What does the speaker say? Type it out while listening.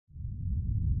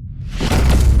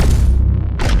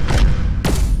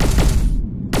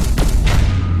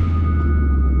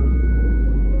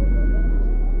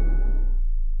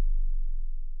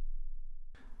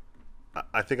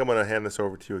I think I'm going to hand this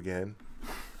over to you again.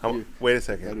 Wait a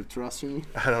second. Gotta trust me.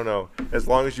 I don't know. As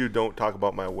long as you don't talk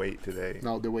about my weight today.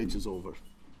 No, the weight is over.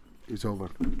 It's over.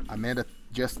 Amanda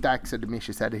just texted me.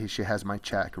 She said she has my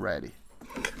check ready.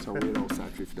 So we're all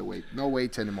set with the weight. No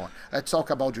weights anymore. Let's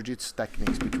talk about jiu-jitsu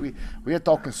techniques. Which we are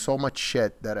talking so much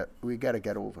shit that we got to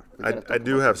get over. I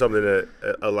do have something to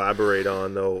elaborate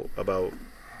on, though, about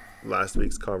last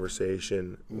week's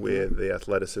conversation with the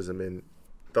athleticism and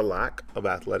the lack of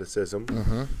athleticism.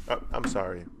 I'm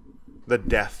sorry. The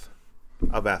death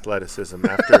of athleticism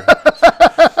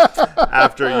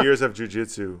after years of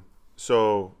jiu-jitsu.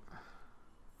 So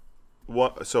we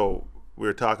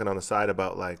were talking on the side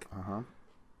about like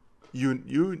you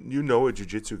know a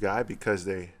jiu-jitsu guy because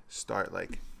they start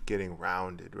like getting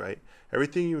rounded, right?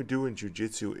 Everything you do in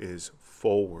jiu-jitsu is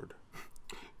forward.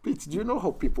 Pete, do you know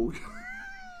how people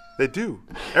They do.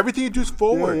 Everything you do is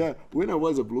forward. Yeah. When I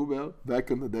was a blue belt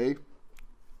back in the day,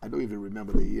 I don't even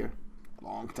remember the year. A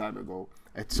long time ago.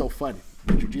 It's so funny.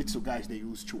 The jiu-jitsu guys, they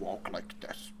used to walk like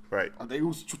this. Right. And they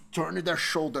used to turn their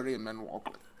shoulder in and walk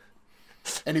like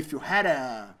this. And if you had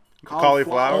a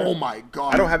cauliflower, oh my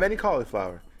God. I don't have any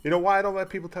cauliflower. You know why I don't let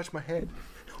people touch my head?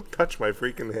 Don't touch my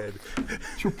freaking head.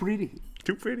 Too pretty.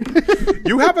 Too pretty.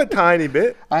 You have a tiny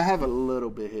bit. I have a little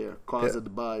bit here,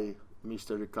 caused by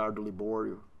Mr. Ricardo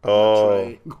Liborio.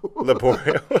 Oh,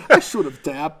 Liborio. I should have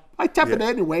tapped. I tapped it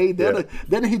anyway.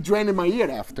 Then he drained my ear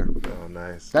after. Oh,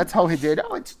 nice. That's how he did.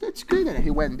 Oh, it's good. And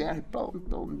he went there. He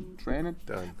don't drain it.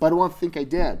 Done. But one thing I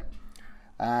did,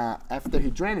 after he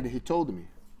drained it, he told me,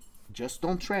 just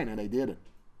don't train it. I didn't.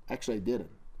 Actually, I didn't.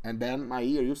 And then my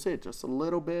ear, you see it, just a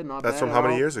little bit, not That's bad from at how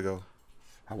many all. years ago?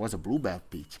 I was a blue belt,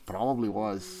 Pete. Probably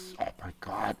was, oh my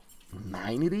God,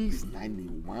 90s,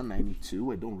 91,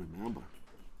 92. I don't remember.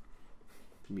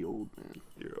 Me old, man.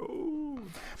 You're old.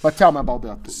 But tell me about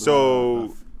that.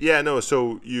 So you're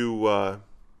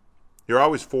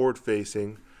always forward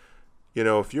facing. You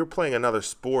know, if you're playing another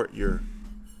sport, you're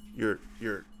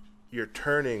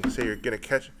turning. Say you're gonna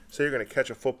catch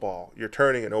a football. You're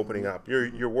turning and opening up.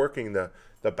 You're working the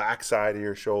backside of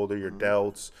your shoulder, your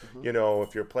delts. You know,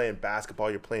 if you're playing basketball,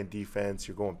 you're playing defense.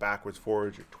 You're going backwards,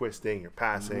 forwards. You're twisting. You're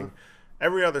passing.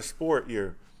 Every other sport,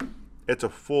 it's a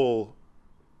full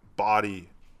body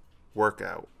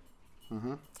workout.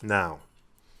 Now,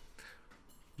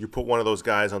 you put one of those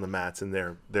guys on the mats, and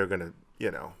they're gonna,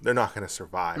 they're not gonna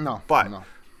survive. No, but no.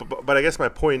 But I guess my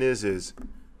point is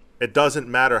it doesn't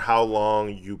matter how long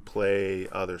you play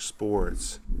other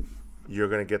sports, you're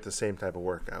gonna get the same type of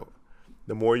workout.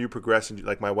 The more you progress,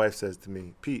 like my wife says to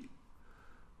me, Pete,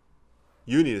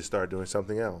 you need to start doing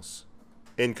something else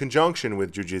in conjunction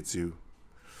with jiu-jitsu.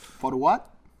 For what?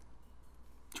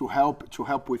 To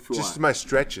help with your... Just my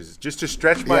stretches. Just to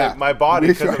stretch my body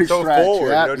because I'm so forward.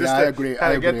 Yeah, Just I agree.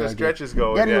 Kind of get the stretches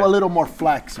going. Getting you a little more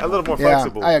flexible. A little more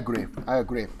flexible. I agree.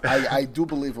 I do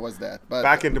believe it was that. But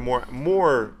back into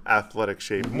more athletic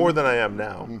shape, more than I am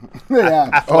now.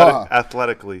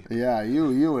 Athletically. Yeah,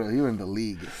 you're in the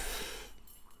league.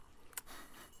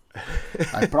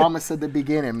 I promised at the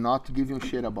beginning not to give you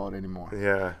shit about anymore.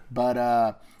 Yeah. But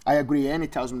I agree. And he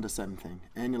tells me the same thing.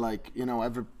 And like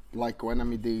when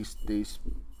I'm these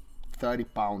 30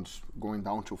 pounds going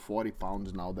down to 40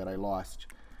 pounds now that I lost,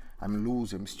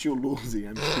 I'm still losing.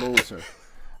 I'm closer.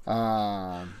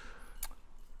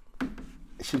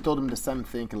 She told me the same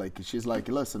thing. Like she's like,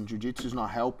 listen, jiu-jitsu is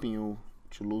not helping you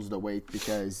to lose the weight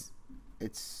because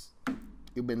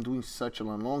you've been doing such a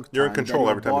long time. You're in control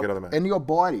every time you get on the mat. And your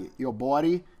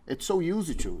body, it's so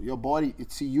used to. Your body,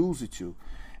 it's used to.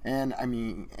 And I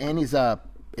mean,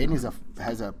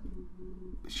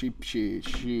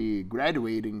 she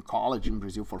graduated in college in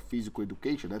Brazil for physical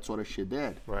education. That's what she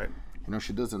did. Right.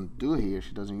 She doesn't do here.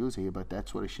 She doesn't use here, but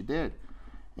that's what she did.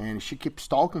 And she keeps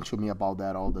talking to me about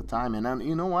that all the time. And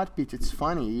you know what, Pete? It's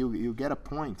funny. You get a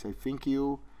point. I think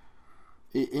you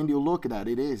look at that.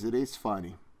 It is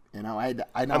funny.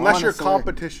 Unless you're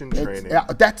competition training. Yeah,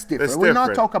 that's different. We're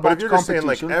not talking about competition. But if you're just saying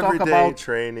like everyday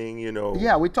training,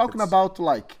 Yeah, we're talking about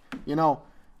like,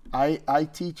 I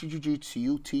teach jiu-jitsu,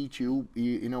 you teach, you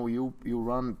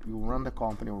run the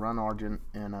company, you run Origin,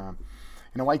 and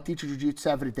I teach jiu-jitsu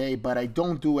every day, but I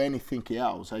don't do anything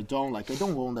else. I don't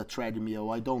go on the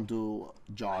treadmill, I don't do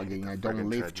jogging, I don't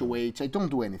lift weights, I don't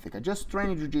do anything. I just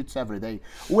train jiu-jitsu every day,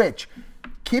 which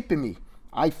keeping me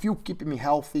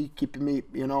healthy, keeping me,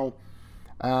 Get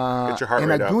your heart in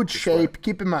rate a good shape,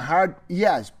 keeping my heart,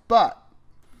 yes, but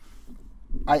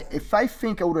if I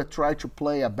think I would have tried to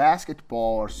play a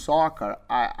basketball or soccer,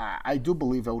 I do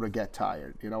believe I would have get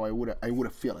tired. You know, I would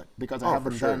have feel it because I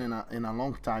haven't done in a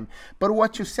long time. But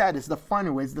what you said is the funny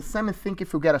way. It's the same thing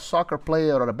if you get a soccer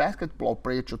player or a basketball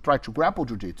player to try to grapple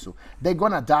jiu-jitsu. They're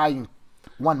gonna die in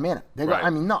 1 minute. I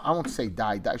mean, no, I won't say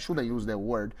die. I shouldn't use that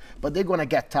word. But they're gonna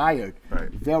get tired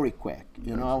very quick.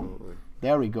 You know. Absolutely.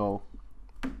 There we go.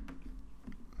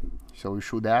 So you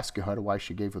should ask her why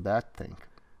she gave you that thing.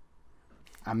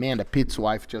 Amanda, Pete's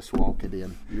wife, just walked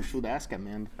in. You should ask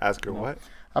Amanda. Ask her what?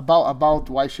 About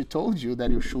why she told you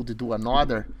that you should do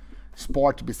another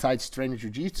sport besides training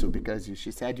jiu-jitsu, because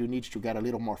she said you need to get a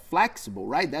little more flexible,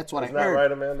 right? That's what I heard. Isn't that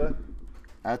right, Amanda?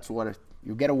 That's what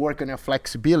you got to work on your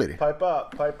flexibility. Pipe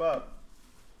up, pipe up.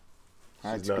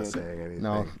 That's She's not good. saying anything.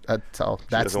 No, that's all.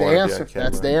 That's the doesn't wanna be answer. on camera.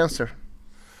 That's the answer.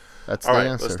 That's All the right,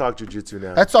 answer. let's talk jiu-jitsu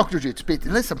now. Let's talk jiu-jitsu, Pete.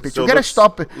 Listen, Pete, So you gotta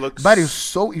stop it. But you're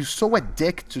so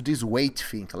addicted to this weight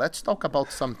thing. Let's talk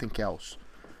about something else.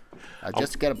 I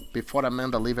just gotta, before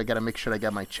Amanda leave, I gotta make sure I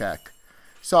get my check.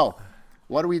 So,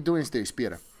 what are we doing this,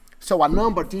 Peter? So a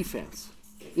number defense.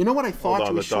 You know what I thought? Hold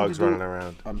on, we the should dog's do? running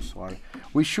around. I'm sorry.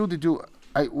 We should do.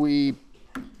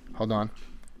 Hold on.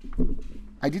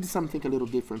 I did something a little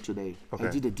different today. Okay.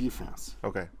 I did a defense.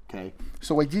 Okay. Okay.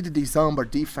 So I did this Armbar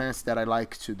defense that I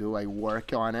like to do. I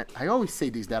work on it. I always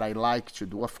say this, that I like to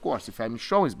do. Of course, if I'm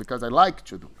showing, it's because I like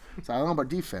to do. It's an Armbar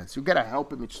defense. You gotta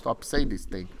help me to stop saying this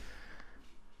thing.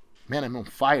 Man, I'm on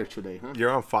fire today, huh? You're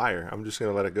on fire. I'm just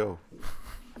gonna let it go.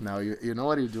 Now you know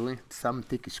what you're doing?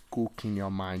 Something is cooking in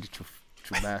your mind to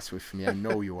mess with me. I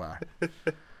know you are.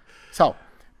 So,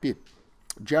 Pete,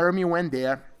 Jeremy went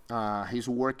there. He's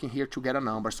working here to get a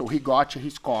number. So he got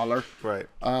his collar. Right.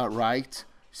 Right.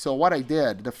 So what I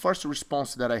did, the first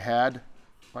response that I had,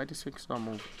 why this thing's not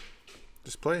moving?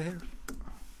 Just play it here.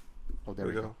 Oh, there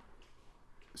we go.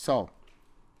 So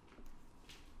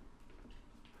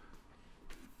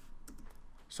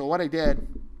what I did,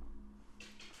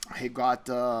 he got,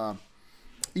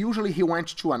 usually he went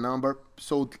to a number.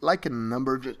 So like an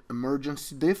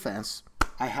emergency defense,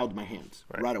 I held my hands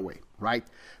right away, right?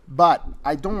 But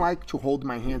I don't like to hold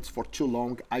my hands for too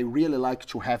long. I really like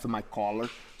to have my collar,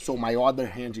 so my other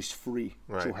hand is free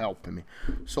to help me.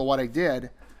 So what I did,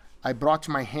 I brought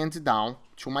my hands down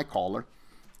to my collar,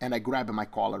 and I grabbed my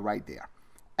collar right there.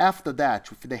 After that,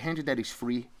 with the hand that is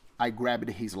free, I grabbed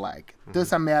his leg.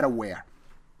 Doesn't matter where.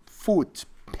 Foot,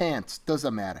 pants,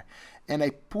 doesn't matter. And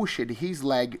I pushed his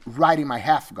leg right in my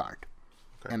half guard,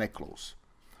 and I close.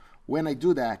 When I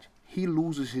do that, he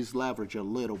loses his leverage a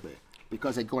little bit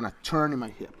because I'm gonna turn in my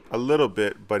hip. A little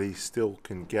bit, but he still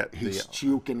can get He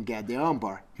still can get the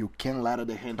armbar. You can't let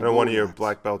the hand I know go one of your yet.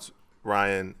 black belts,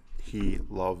 Ryan, he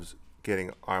loves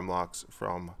getting arm locks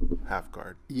from half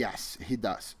guard. Yes, he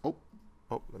does. Oh,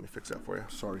 let me fix that for you.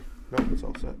 sorry. No, it's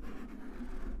all set.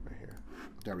 Right here.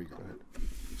 There we go.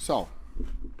 So,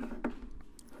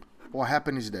 what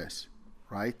happened is this,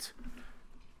 right?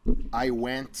 I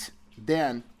went,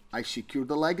 then I secured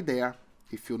the leg there.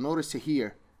 If you notice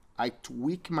here, I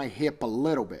tweak my hip a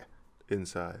little bit.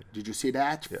 Inside. Did you see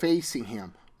that? Yeah. Facing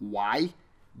him. Why?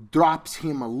 Drops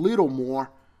him a little more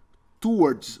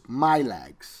towards my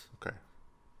legs. Okay.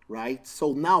 Right?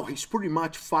 So now he's pretty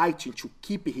much fighting to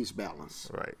keep his balance.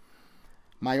 Right.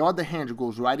 My other hand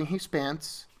goes right in his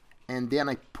pants, and then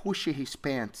I push his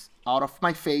pants out of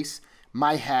my face.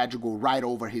 My head go right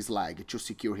over his leg to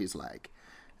secure his leg.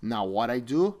 Now what I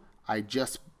do, I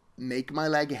just make my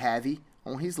leg heavy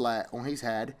on his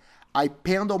head. I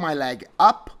pendle my leg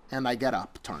up, and I get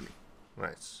up, turning.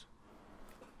 Nice.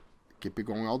 Keep it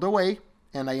going all the way,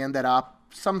 and I ended up,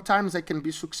 sometimes I can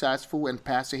be successful and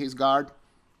pass his guard.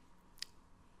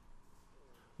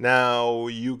 Now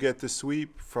you get the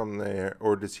sweep from there,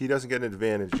 or he doesn't get an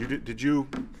advantage. Did you,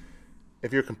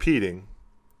 if you're competing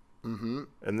in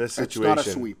this situation. It's not a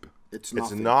sweep. It's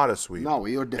not a sweep. No,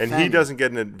 you're defending. And he doesn't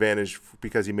get an advantage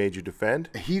because he made you defend?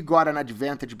 He got an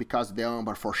advantage because of the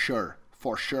armbar, for sure.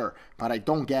 For sure. But I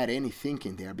don't get anything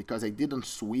in there because I didn't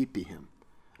sweep him.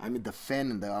 I'm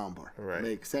defending the armbar. Right.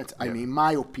 Makes sense? Yeah. I mean,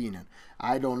 my opinion.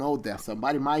 I don't know that.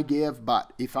 Somebody might give,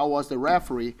 but if I was the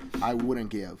referee, I wouldn't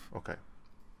give. Okay.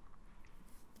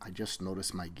 I just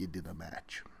noticed my gi did a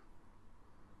match.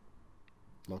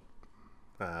 Look.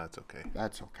 That's okay.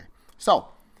 That's okay. So,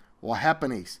 what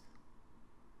happened is,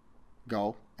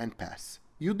 go and pass.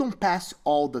 You don't pass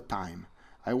all the time.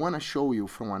 I want to show you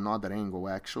from another angle,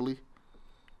 actually.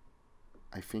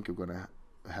 I think you're going to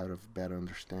have a better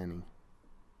understanding.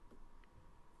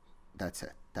 That's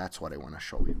it. That's what I want to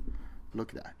show you.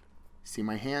 Look at that. See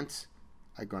my hands?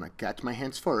 I'm going to catch my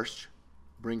hands first,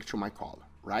 bring it to my collar,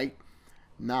 right?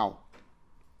 Now,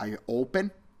 I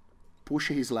open, push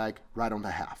his leg right on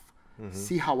the half.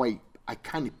 See how I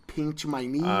kind of pinch my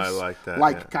knees. I like that.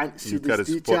 Like yeah. kind of see You've got this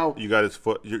his detail. foot. You got his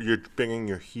foot. You're bringing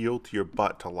your heel to your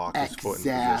butt to lock his foot in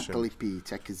position. Exactly,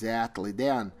 Pete. Exactly.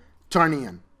 Then turn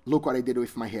in. Look what I did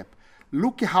with my hip.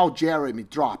 Look how Jeremy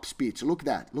drops, Pete. Look at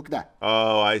that. Look at that.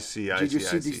 Oh, I see. Did you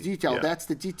see this detail? Yeah. That's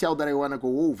the detail that I want to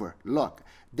go over. Look,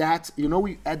 that's, you know,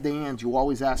 at the end, you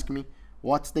always ask me,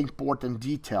 what's the important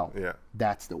detail? Yeah.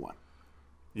 That's the one.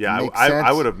 Yeah,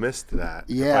 I would have missed that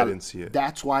if I didn't see it.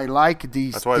 That's why I like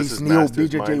these new Masters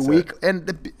BJJ mindset. week.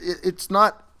 And it's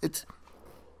not, it's...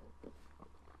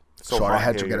 So sorry, I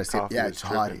had hot to here, get a your sip. coffee Yeah, is it's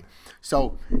dripping. hot.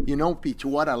 So, you know, Pete,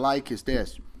 what I like is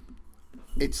this.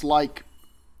 It's like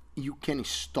you can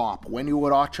stop. When you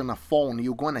watch on a phone,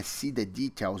 you're going to see the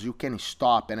details. You can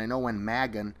stop. And I know when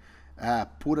Megan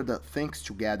put the things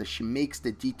together, she makes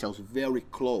the details very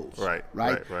close.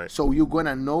 Right. So you're going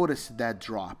to notice that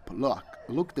drop.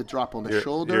 Look the drop on the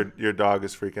shoulder. Your dog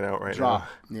is freaking out right now.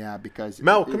 Yeah, because...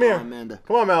 Mel, come here. Amanda,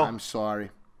 come on, Mel. I'm sorry.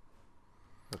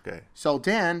 Okay. So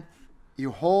then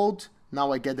you hold.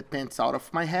 Now I get the pants out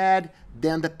of my head.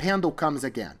 Then the pendle comes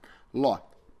again. Look,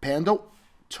 pendle,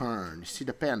 turn. You see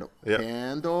the pendle? Yep.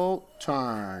 Pendle,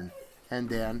 turn. And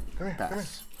then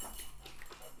pass.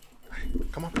 Come here.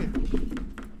 Come up here.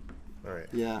 All right.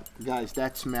 Yeah, guys,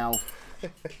 that's Mel.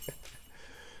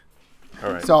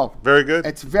 All right. So very good.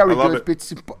 It's very I love good. it.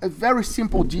 It's a very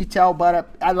simple detail,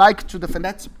 but I like to defend.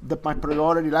 That's my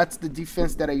priority. That's the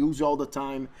defense that I use all the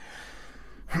time.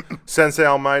 Sensei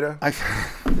Almeida.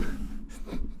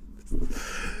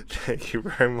 Thank you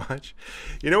very much.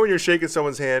 You know when you're shaking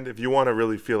someone's hand, if you want to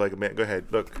really feel like a man, go ahead.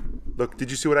 Look.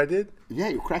 Did you see what I did? Yeah,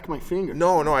 you cracked my finger.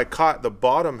 No, I caught the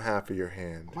bottom half of your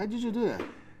hand. Why did you do that?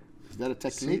 Is that a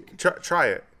technique? Try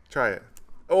it.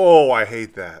 Oh, I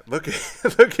hate that. Look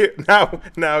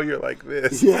at now you're like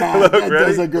this. Yeah, look, that ready?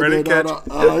 does a good Ready to catch?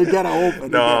 you gotta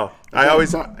open. No, I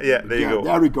always there you go.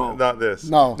 There we go. Not this.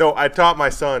 No. I taught my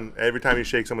son every time you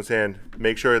shake someone's hand,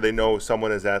 make sure they know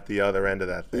someone is at the other end of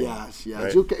that thing. Yes.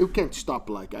 Right? You can't stop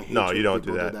like I hate. No, you don't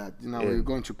people do that. You know, you're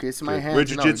going to kiss my hand. We're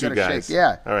jiu-jitsu guys. Shake.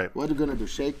 Yeah. All right. What are you gonna do?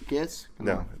 Shake, kiss?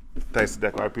 No. Thanks,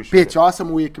 Deco. I appreciate Pitch, it.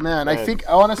 awesome week, man. I think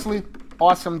honestly,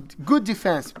 awesome, good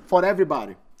defense for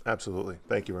everybody. Absolutely.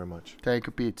 Thank you very much. Thank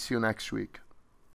you, Pete. See you next week.